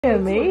Yeah,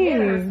 me.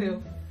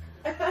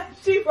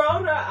 She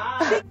rolled her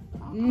eyes.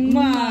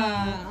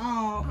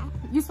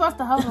 You supposed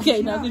to hold him.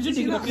 Okay, now could you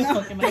dig up your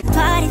fucking mouth?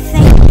 Party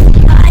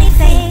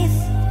face.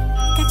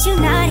 Got you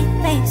naughty,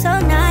 babe, so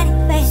naughty,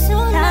 babe,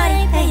 so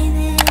naughty,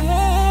 baby.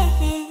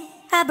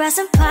 I brought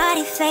some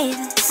party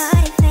favors.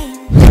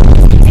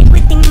 Break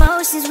with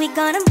emotions, we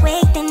gonna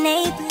wake the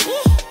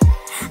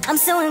neighbors. I'm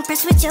so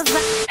impressed with your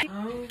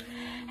vibe.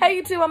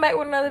 Hey YouTube, I'm back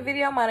with another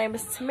video. My name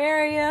is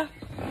Tamaria.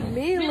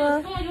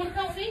 Meila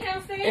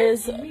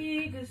is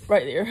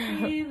right there.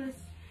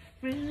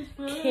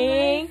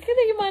 King, can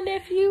I get my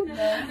nephew?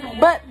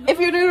 But if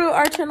you're new to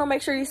our channel,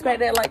 make sure you smack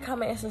that like,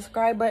 comment, and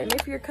subscribe button.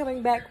 If you're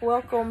coming back,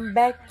 welcome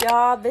back,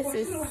 y'all. This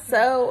is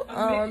so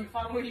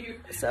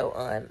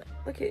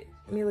look at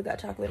Meila got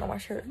chocolate on my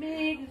shirt.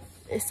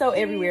 It's so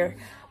everywhere.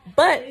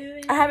 But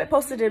I haven't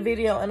posted a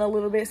video in a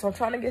little bit, so I'm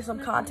trying to get some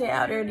content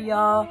out there to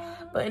y'all.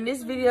 But in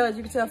this video, as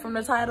you can tell from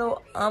the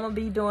title, I'm gonna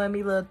be doing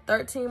Meila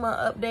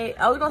 13-month update.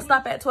 I was gonna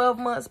stop at 12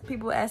 months.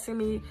 People asking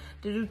me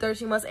to do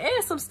 13 months,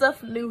 and some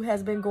stuff new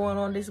has been going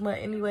on this month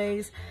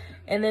anyways.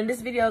 And then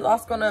this video is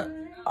also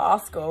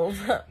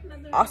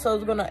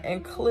gonna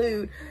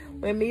include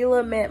when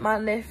Meila met my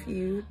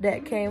nephew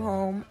that came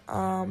home.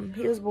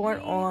 He was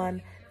born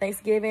on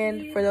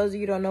Thanksgiving. For those of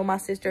you who don't know, my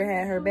sister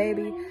had her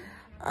baby.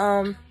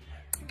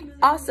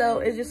 Also,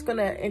 it's just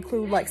gonna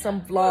include like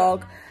some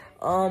vlog.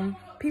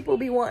 People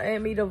be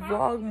wanting me to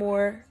vlog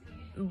more,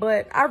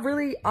 but I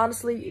really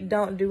honestly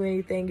don't do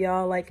anything,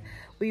 y'all. Like,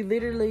 we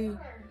literally,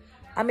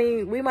 I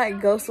mean, we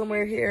might go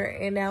somewhere here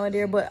and now and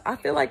there, but I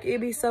feel like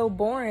it'd be so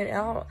boring.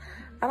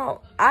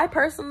 I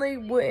personally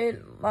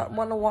wouldn't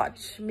want to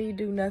watch me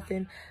do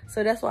nothing,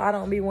 so that's why I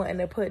don't be wanting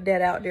to put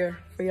that out there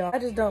for y'all. I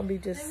just don't be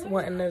just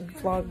wanting to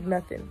vlog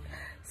nothing.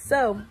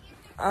 So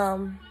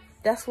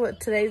that's what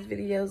today's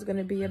video is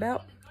gonna be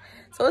about.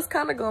 So it's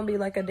kind of gonna be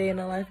like a day in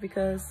the life,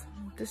 because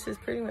this is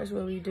pretty much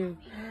what we do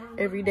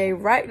every day.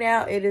 Right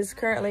now it is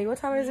currently, what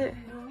time is it?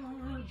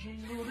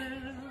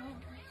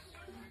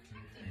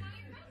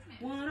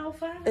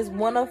 It's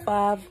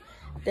 1:05.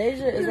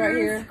 Deja is right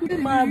here.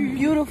 My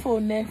beautiful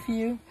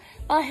nephew,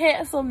 my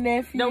handsome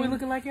nephew. Don't we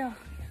looking like y'all?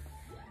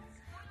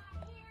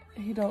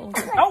 He don't look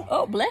like,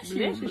 oh, bless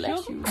you.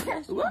 bless you.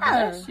 Bless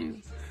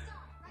you.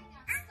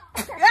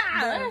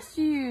 Bless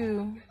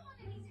you.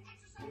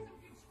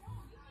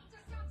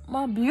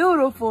 My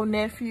beautiful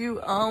nephew.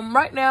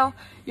 Right now,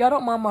 y'all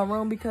don't mind my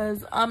room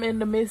because I'm in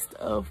the midst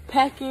of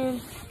packing.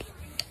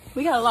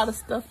 We got a lot of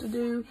stuff to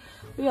do.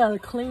 We gotta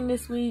clean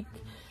this week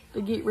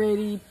to get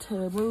ready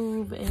to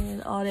move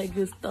and all that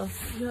good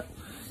stuff. Yep.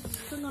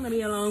 It's gonna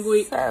be a long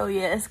week. So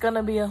yeah, it's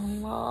gonna be a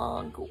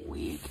long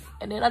week.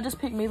 And then I just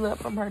picked Meila up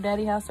from her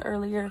daddy house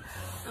earlier.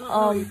 I don't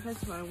know where you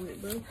specify with,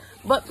 bro.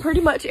 But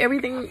pretty much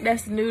everything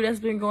that's new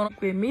that's been going on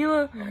with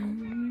Meila.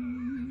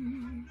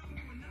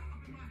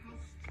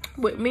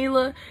 With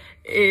Meila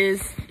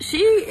is, she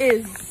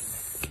is,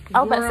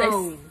 I was about to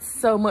say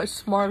so much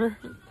smarter.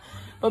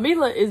 But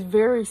Meila is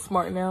very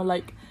smart now.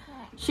 Like,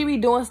 she be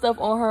doing stuff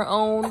on her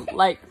own.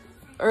 Like,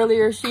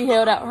 earlier she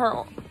held out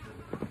her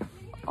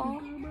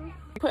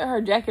putting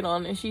her jacket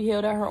on, and she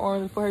held out her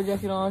arms to put her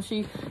jacket on.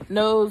 She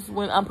knows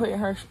when I'm putting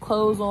her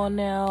clothes on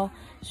now.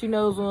 She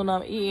knows when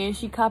I'm eating.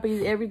 She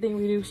copies everything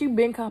we do. She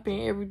been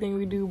copying everything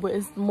we do, but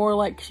it's more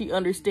like she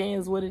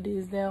understands what it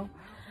is now.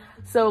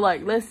 So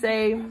like, let's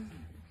say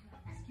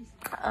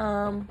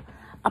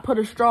I put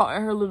a straw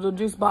in her little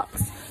juice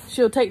box.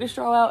 She'll take the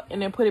straw out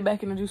and then put it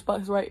back in the juice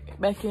box, right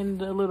back in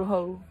the little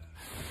hole.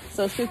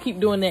 So she'll keep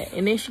doing that,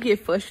 and then she get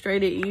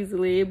frustrated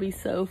easily. It'd be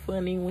so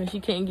funny when she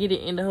can't get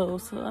it in the hole,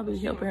 so I'll be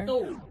helping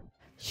her.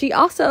 She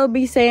also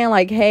be saying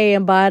like hey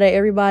and bye to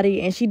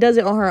everybody, and she does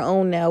it on her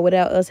own now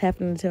without us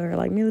having to tell her.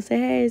 Like, Meila, say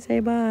hey, say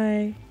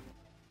bye.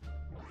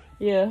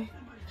 Yeah.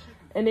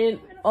 And then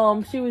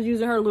she was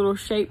using her little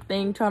shape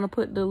thing, trying to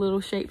put the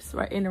little shapes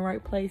right in the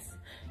right place.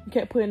 You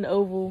kept putting the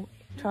oval,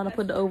 trying to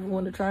put the oval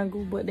in the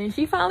triangle, but then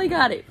she finally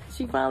got it.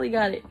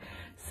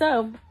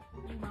 So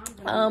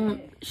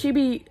she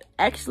be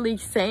actually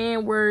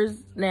saying words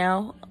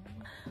now.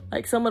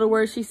 Like, some of the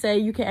words she say,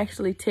 you can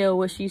actually tell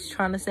what she's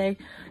trying to say.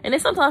 And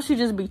then sometimes she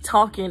just be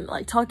talking,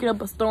 like talking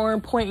up a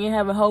storm, pointing,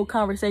 having whole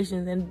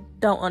conversations, and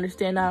don't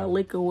understand how to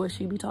lick of what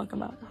she be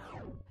talking about.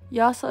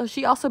 Y'all, so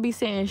she also be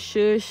saying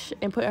shush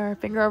and putting her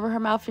finger over her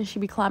mouth, and she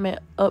be climbing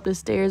up the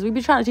stairs. We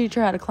be trying to teach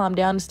her how to climb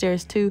down the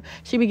stairs too.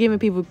 She be giving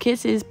people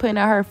kisses, putting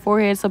out her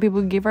forehead so people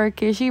can give her a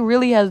kiss. She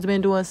really has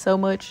been doing so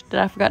much that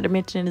I forgot to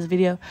mention in this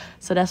video,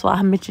 so that's why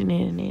I'm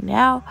mentioning it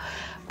now.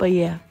 But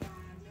yeah.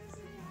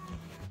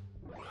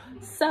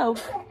 So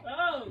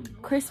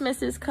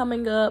Christmas is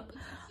coming up.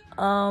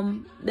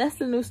 That's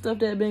the new stuff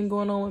that been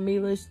going on with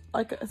Meila.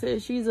 Like I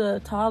said, she's a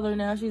toddler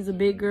now. She's a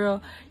big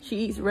girl. She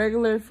eats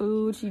regular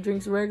food. She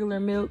drinks regular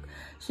milk.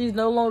 She's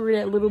no longer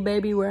that little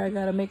baby where I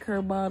gotta make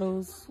her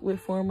bottles with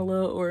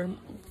formula or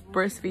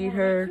breastfeed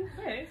her.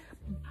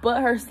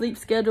 but her sleep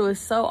schedule is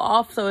so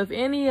off. So if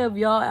any of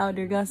y'all out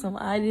there got some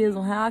ideas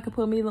on how I could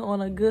put Meila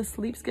on a good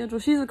sleep schedule,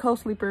 she's a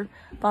co-sleeper,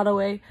 by the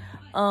way,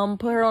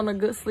 put her on a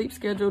good sleep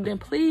schedule, then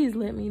please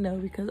let me know,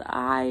 because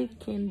I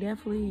can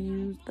definitely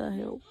use the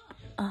help.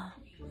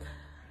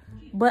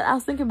 But I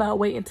was thinking about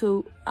waiting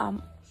until I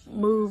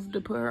move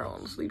to put her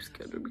on a sleep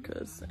schedule,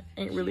 because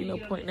ain't really no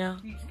point now.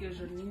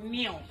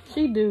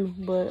 She do,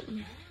 but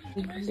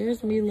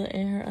there's Meila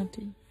and her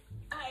auntie.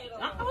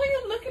 Why are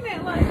you looking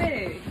at like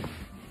that?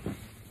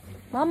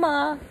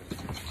 Mama,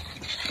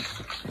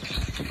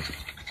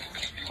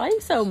 why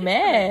you so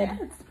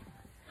mad?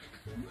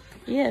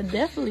 Yeah,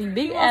 definitely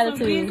big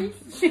attitude.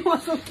 She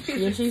wants some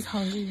kisses. Yeah, she's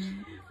hungry.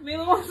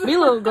 Meila wants some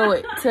Meila will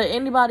go to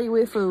anybody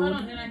with food.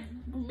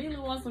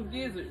 Meila wants some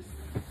gizzards.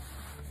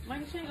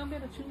 Like, she ain't gonna be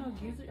able to chew no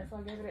gizzard. That's why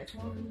I gave her that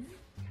small piece.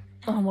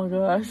 Oh my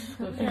gosh.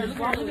 Look at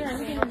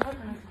her.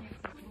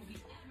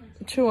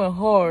 Chewing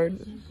hard.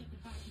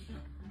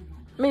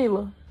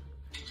 Meila.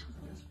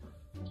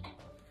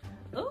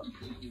 Oh.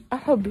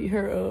 I'll beat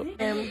her up.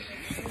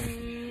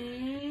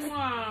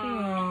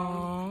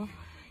 Aww.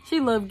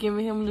 She loved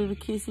giving him little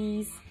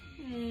kissies.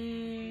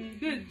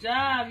 Good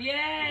job.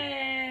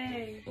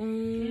 Yay.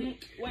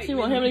 Wait, she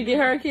want him to get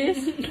her a kiss?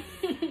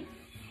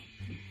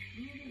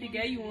 He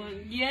gave you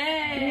one.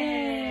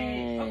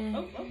 Yay.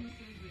 Oh.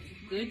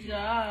 Good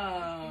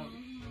job.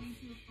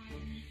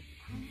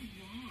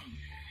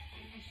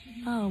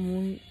 Oh,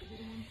 my.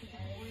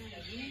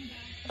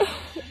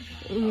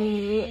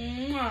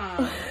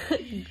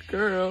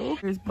 Girl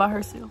is by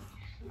herself.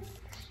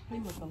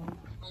 Leave us alone.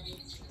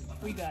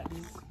 We got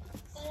this.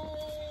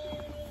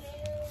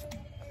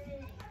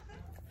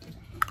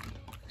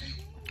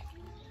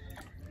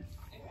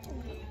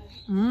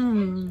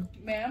 Ma'am.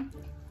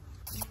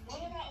 What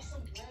about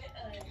some good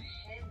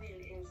heaven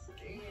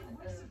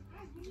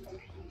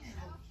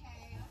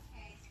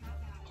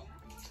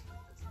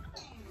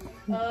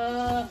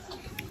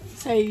instead?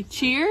 Say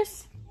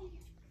cheers.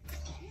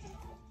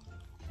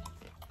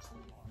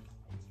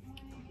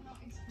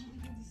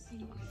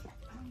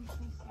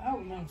 Oh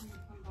no.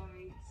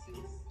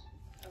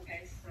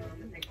 Okay, so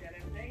to take that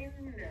away,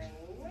 no.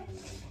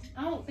 I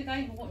don't think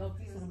I even want no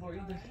piece anymore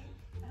either.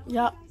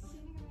 Yup.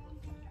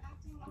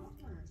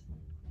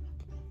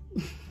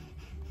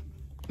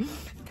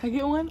 Can I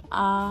get one?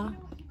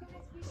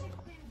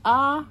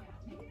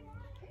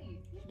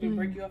 They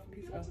break you off a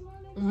piece of.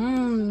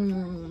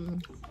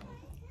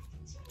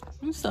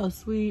 You're so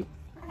sweet.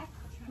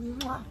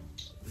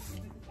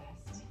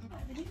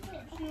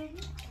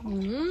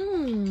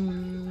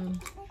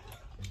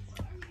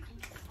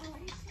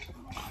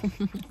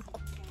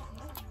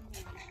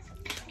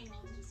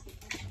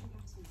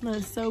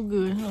 That's so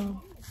good, huh?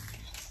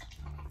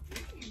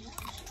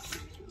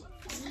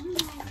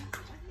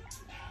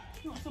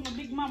 You want some of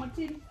Big Mama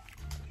titty?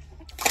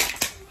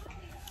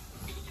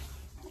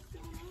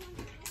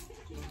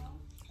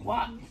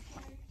 What?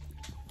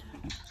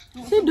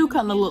 She do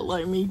kind of look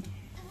like me.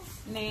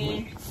 Nah,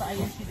 sorry,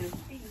 yes she do.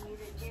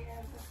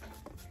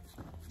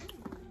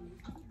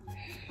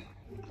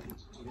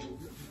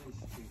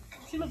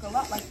 She look a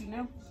lot like you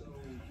now.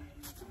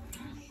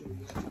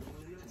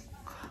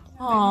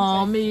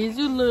 Aw, Miz,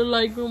 you look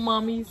like your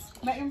mommies.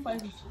 Make them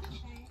faces.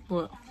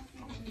 What?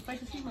 The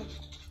faces she makes.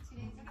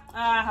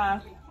 Uh-huh.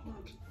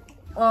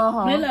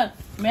 Meila,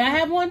 may I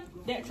have one?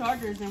 That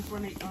charger is in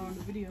front of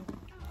the video.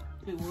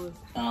 It was.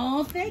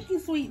 Oh, thank you,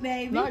 sweet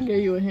baby. I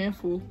gave you a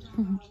handful.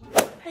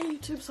 Hey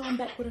YouTube, so I'm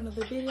back with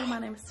another video. My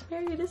name is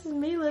Mary. This is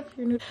Meila if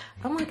you're new.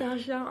 Oh my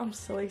gosh, y'all, I'm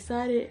so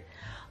excited.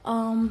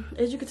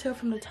 As you can tell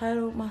from the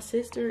title, my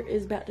sister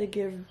is about to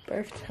give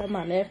birth to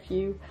my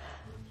nephew.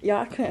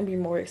 Y'all, I couldn't be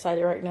more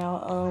excited right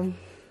now.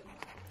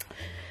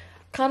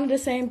 Kind of the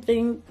same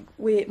thing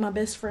with my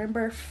best friend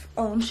birth.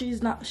 She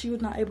was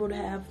not able to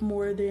have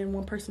more than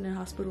one person in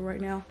hospital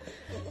right now.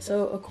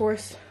 So of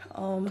course,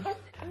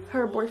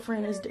 her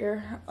boyfriend is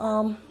there.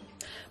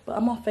 But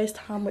I'm on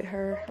FaceTime with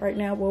her right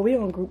now. Well, we're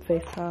on group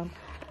FaceTime.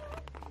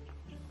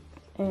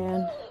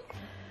 And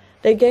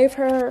they gave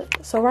her,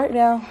 so right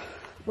now,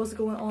 what's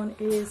going on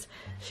is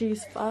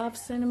she's 5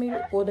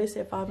 centimeters, well, they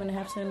said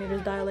 5.5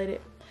 centimeters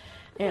dilated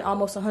and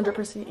almost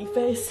 100%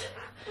 effaced.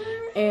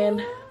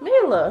 And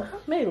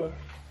Meila.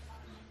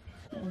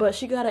 But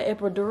she got an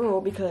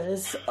epidural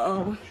because,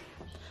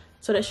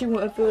 so that she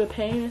wouldn't feel the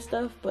pain and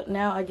stuff. But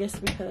now I guess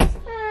because,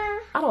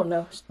 I don't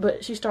know,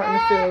 but she's starting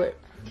to feel it.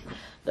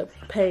 The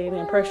pain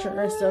and pressure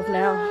and stuff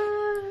now.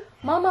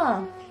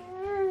 Mama.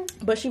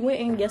 But she went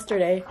in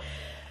yesterday.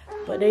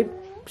 But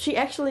she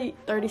actually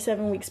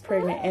 37 weeks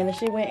pregnant. And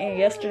she went in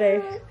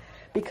yesterday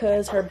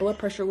because her blood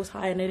pressure was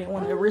high and they didn't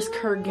want to risk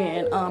her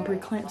getting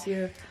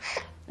preeclampsia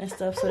and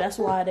stuff. So that's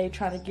why they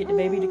tried to get the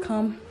baby to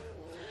come.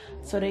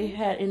 So they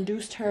had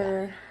induced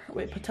her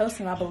with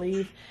Pitocin, I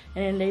believe.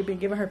 And then they've been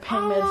giving her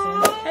pain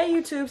medicine. Hey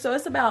YouTube, so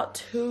it's about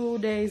 2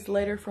 days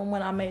later from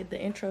when I made the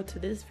intro to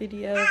this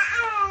video.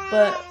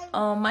 But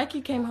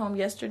Mikey came home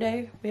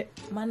yesterday with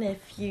my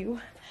nephew.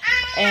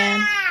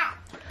 And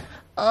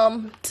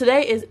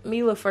today is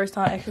Meila's first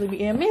time actually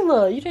being.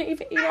 Meila, you didn't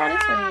even eat all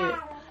this one yet.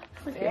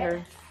 Look at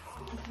her.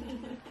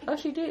 Oh,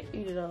 she did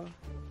eat it all.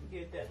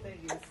 Get that thing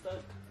is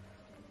stuck.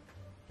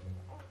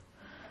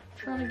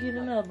 Trying to get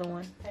another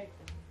one.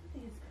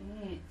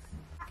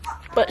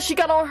 But she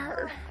got on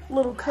her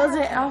little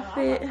cousin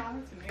outfit,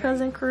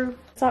 cousin crew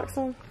socks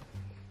on.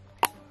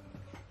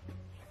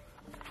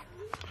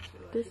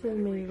 This is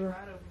Meila.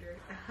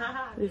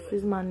 This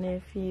is my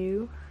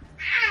nephew.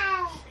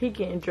 He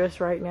getting dressed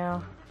right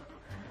now.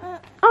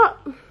 Oh,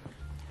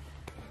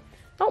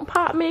 don't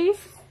pop me.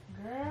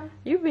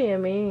 You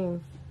being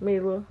mean,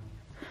 Meila.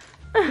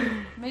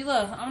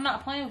 Meila, I'm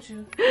not playing with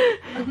you.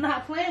 I'm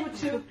not playing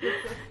with you.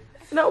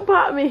 Don't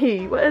pop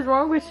me. What is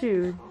wrong with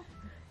you?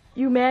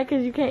 You mad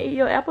because you can't eat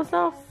your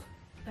applesauce?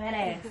 Fat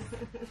ass.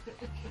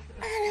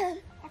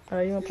 Oh,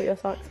 you want to put your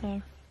socks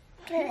on?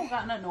 You don't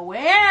got nothing to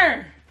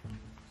wear.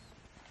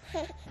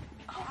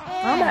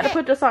 I'm about to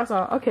put your socks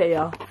on. Okay,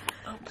 y'all.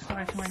 Oh,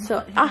 sorry,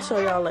 So I'll show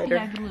y'all later.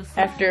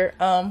 After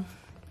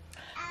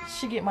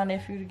she get my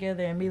nephew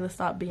together and Meila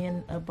stop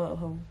being a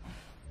butthole.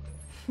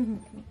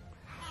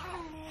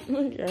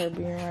 Look at her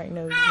being right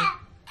nosy.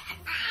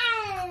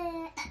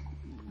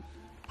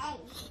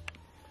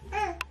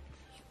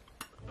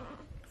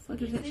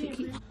 Fuck is that shit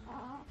keep? You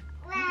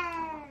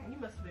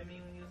must have been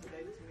mean when you was a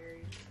baby to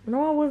Mary. No,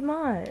 I was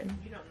not.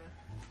 You don't know.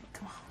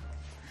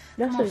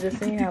 Y'all should just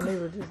seen how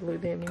Meila just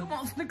looked at me.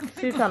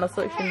 She was trying to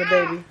suction the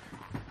baby,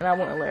 and I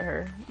wouldn't let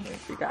her. And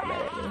she got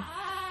mad at me.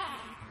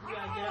 You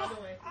gotta get out of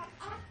the way.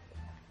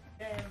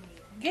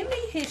 Give me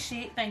his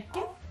shit, thank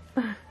you.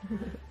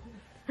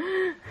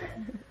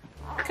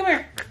 Come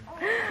here.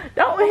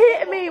 Don't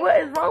hit me. What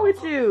is wrong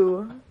with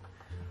you?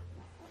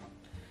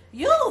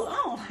 You,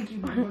 I don't like you,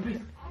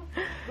 baby.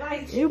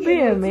 Like, You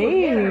being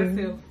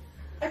mean.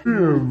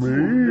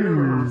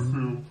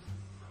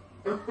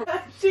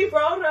 She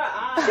rolled her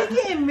eyes. She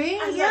getting mean.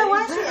 Yeah,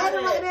 why she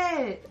acting like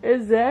that?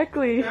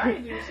 Exactly.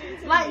 Like,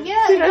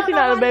 yeah. She knows she's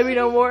not a baby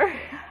no more.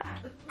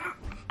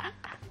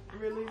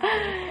 Really?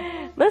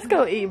 Let's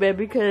go eat,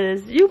 baby,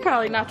 because you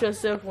probably not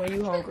yourself when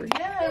you hungry.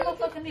 Yeah, that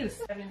motherfucker need to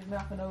stab in his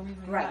mouth for no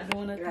reason. Right. Not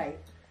doing nothing. Right.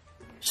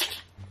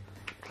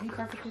 You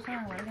perfectly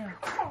fine right now.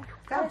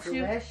 God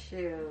bless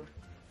you.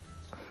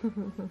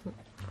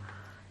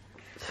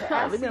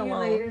 I'll See you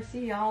later.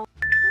 See y'all.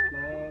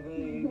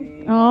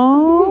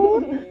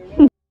 Oh.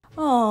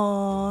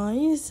 Oh,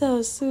 you're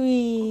so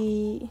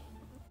sweet.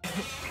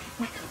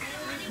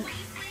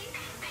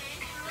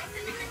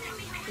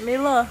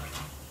 Meila.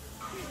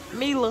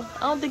 I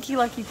don't think he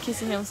like you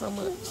kissing him so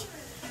much.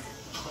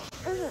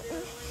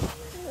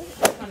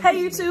 Hey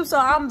YouTube, so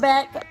I'm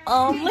back.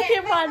 Look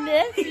at my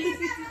nephew.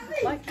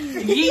 Like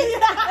yeet.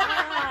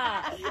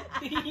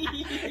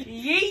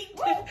 Yeet.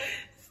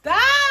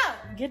 Stop.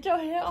 Get your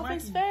hair off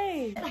his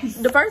face.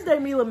 The first day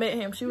Meila met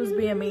him, she was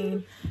being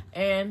mean,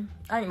 and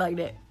I ain't like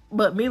that.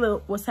 But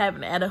Meila was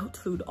having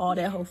attitude all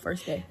that whole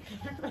first day,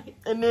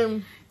 and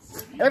then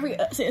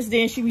since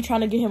then she be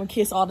trying to get him a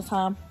kiss all the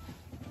time.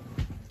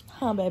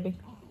 Huh, baby?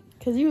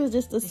 Cause you was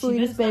just the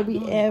sweetest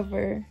baby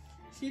ever.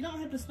 She don't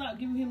have to stop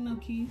giving him no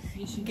kiss.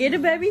 Yes, Get a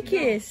baby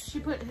kiss. She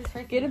put his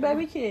face. Get a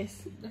baby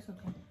kiss. That's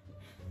okay.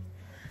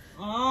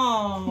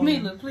 Oh,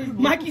 Meila, please,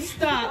 Mikey,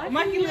 stop.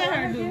 Mikey, let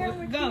her do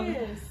it. Go.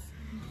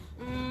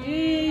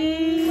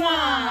 Mwah.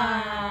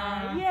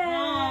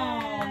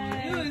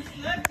 Yeah. You is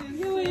such a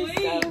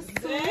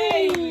sweet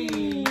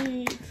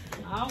baby.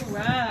 All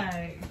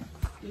right.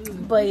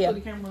 But yeah, Put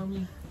the camera on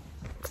me.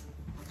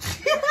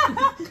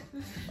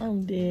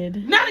 I'm dead.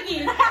 Not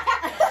again.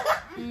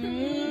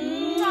 Yeah.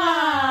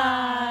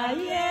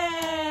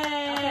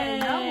 Okay,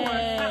 no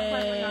more. Stop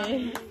playing with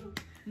me.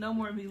 No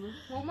more, Meila.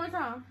 One more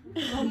time.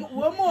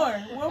 One more.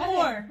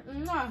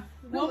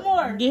 One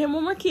more. Give him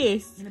one more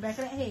kiss. In the back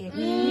of the head.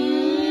 Yeah.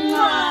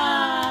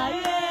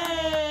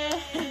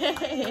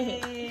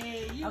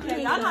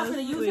 Okay, y'all not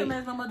gonna use him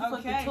as a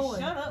motherfucking toy.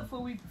 Shut up for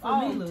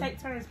Meila. Take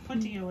turns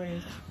punching your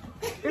ass.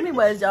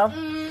 Anyways, y'all.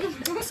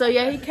 So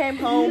yeah, he came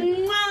home.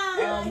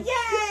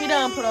 He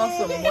done put on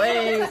some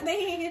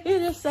weight. He's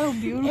just so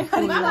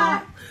beautiful,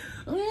 y'all.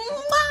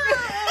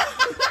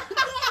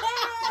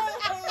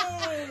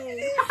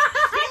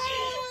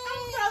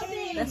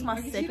 That's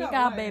my second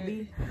guy,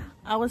 baby.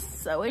 I was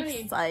so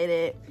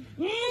excited.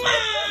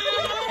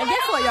 And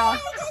guess what, y'all?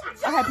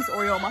 I had this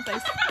Oreo on my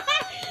face.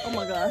 Oh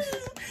my gosh.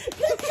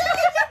 Good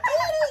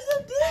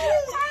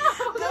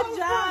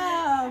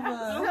job.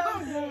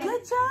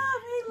 Good job,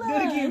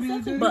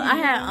 Meila. But I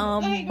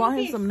had bought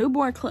him some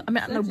newborn clothes. I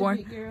mean, not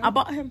newborn. I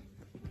bought him.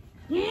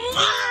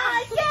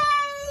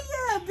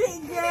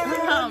 Big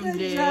girl. I'm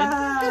dead.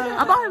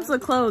 I bought him some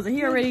clothes and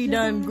he already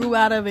done grew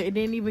out of it and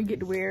didn't even get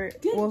to wear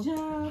it. Good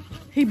job.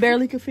 He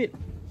barely could fit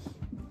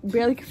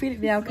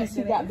it down because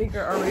he got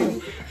bigger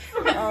already.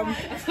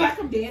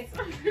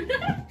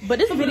 But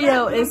this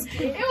video is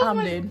I'm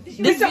dead.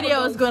 This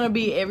video is gonna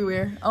be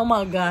everywhere. Oh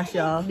my gosh,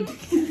 y'all. What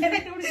is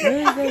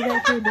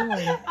that doing?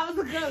 I was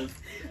a ghost.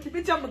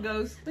 Bitch, I'm a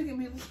ghost. Look at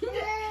me.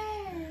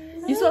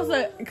 You supposed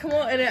to come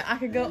on and then I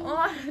could go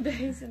on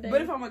days and days.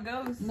 But if I'm a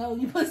ghost, no,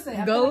 you must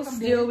say ghosts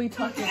still be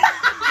talking.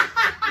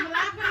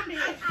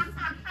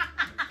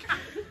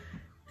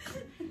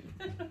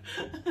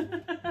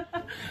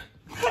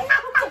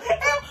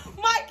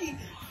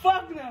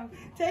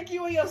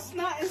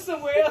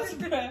 somewhere else,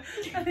 bro.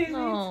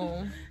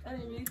 Oh.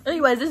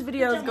 Anyways, this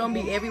video is gonna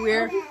be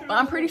everywhere, but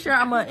I'm pretty sure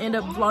I'm gonna end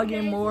up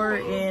vlogging more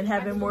and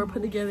having more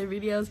put together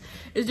videos.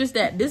 It's just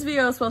that this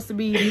video is supposed to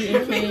be me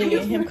and King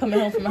and him coming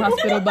home from the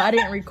hospital, but I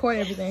didn't record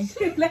everything.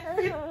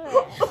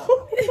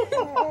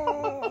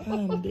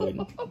 I'm dead.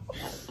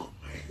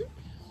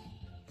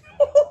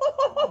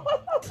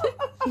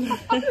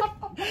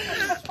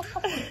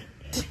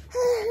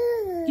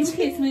 Give me a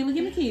kiss, Meila.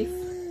 Give me a kiss.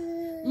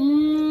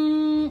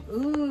 Ooh.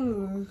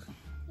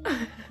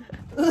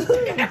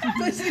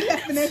 She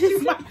laughing at you,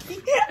 Mikey.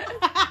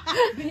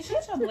 Bitch,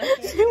 shut your black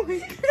ass.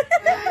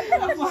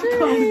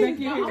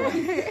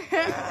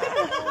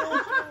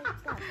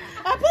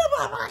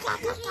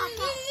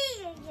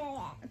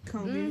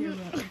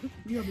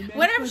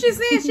 Whatever she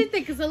said, she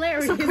think it's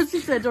hilarious. So she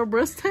said your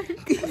breast tank.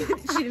 She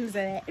didn't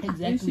say that.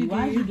 Exactly.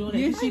 Why are you doing that?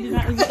 Yeah, she did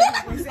not.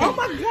 Oh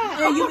my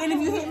god. And if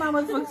you hit my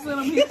motherfucking son,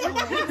 I'm hitting your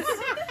ass.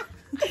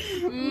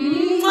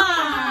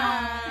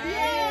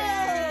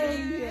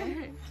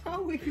 Yay!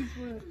 How wicked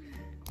fun.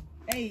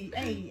 Hey.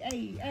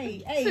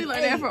 She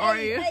like that for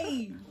Aria.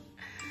 Hey,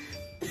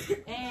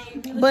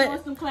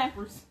 But some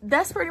clappers.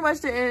 that's pretty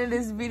much the end of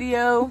this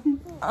video.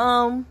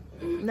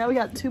 Now we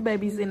got 2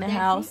 babies in the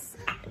house.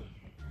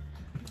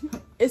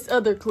 It's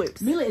other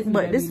clips,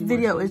 but this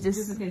video is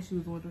just in case she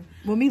was wondering.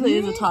 well, Meila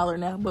is a toddler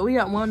now, but we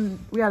got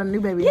a new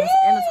baby and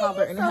a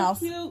toddler in the house.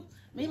 Cute.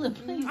 Meila,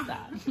 please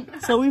stop.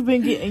 So we've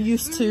been getting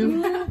used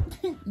to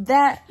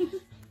that,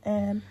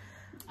 and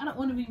I don't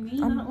want to be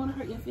mean. I don't want to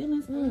hurt your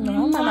feelings.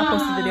 no, I might not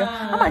post this video.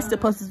 I might still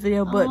post this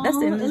video, but that's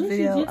the end of this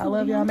video. I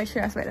love y'all. Make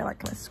sure y'all smack that like,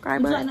 comment,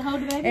 subscribe button,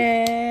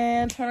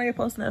 and turn on your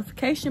post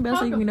notification bell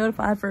so you can be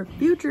notified for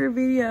future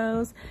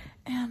videos.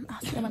 And I'll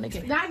see you on my next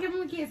video. Now give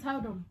him a kiss.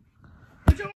 Hold him.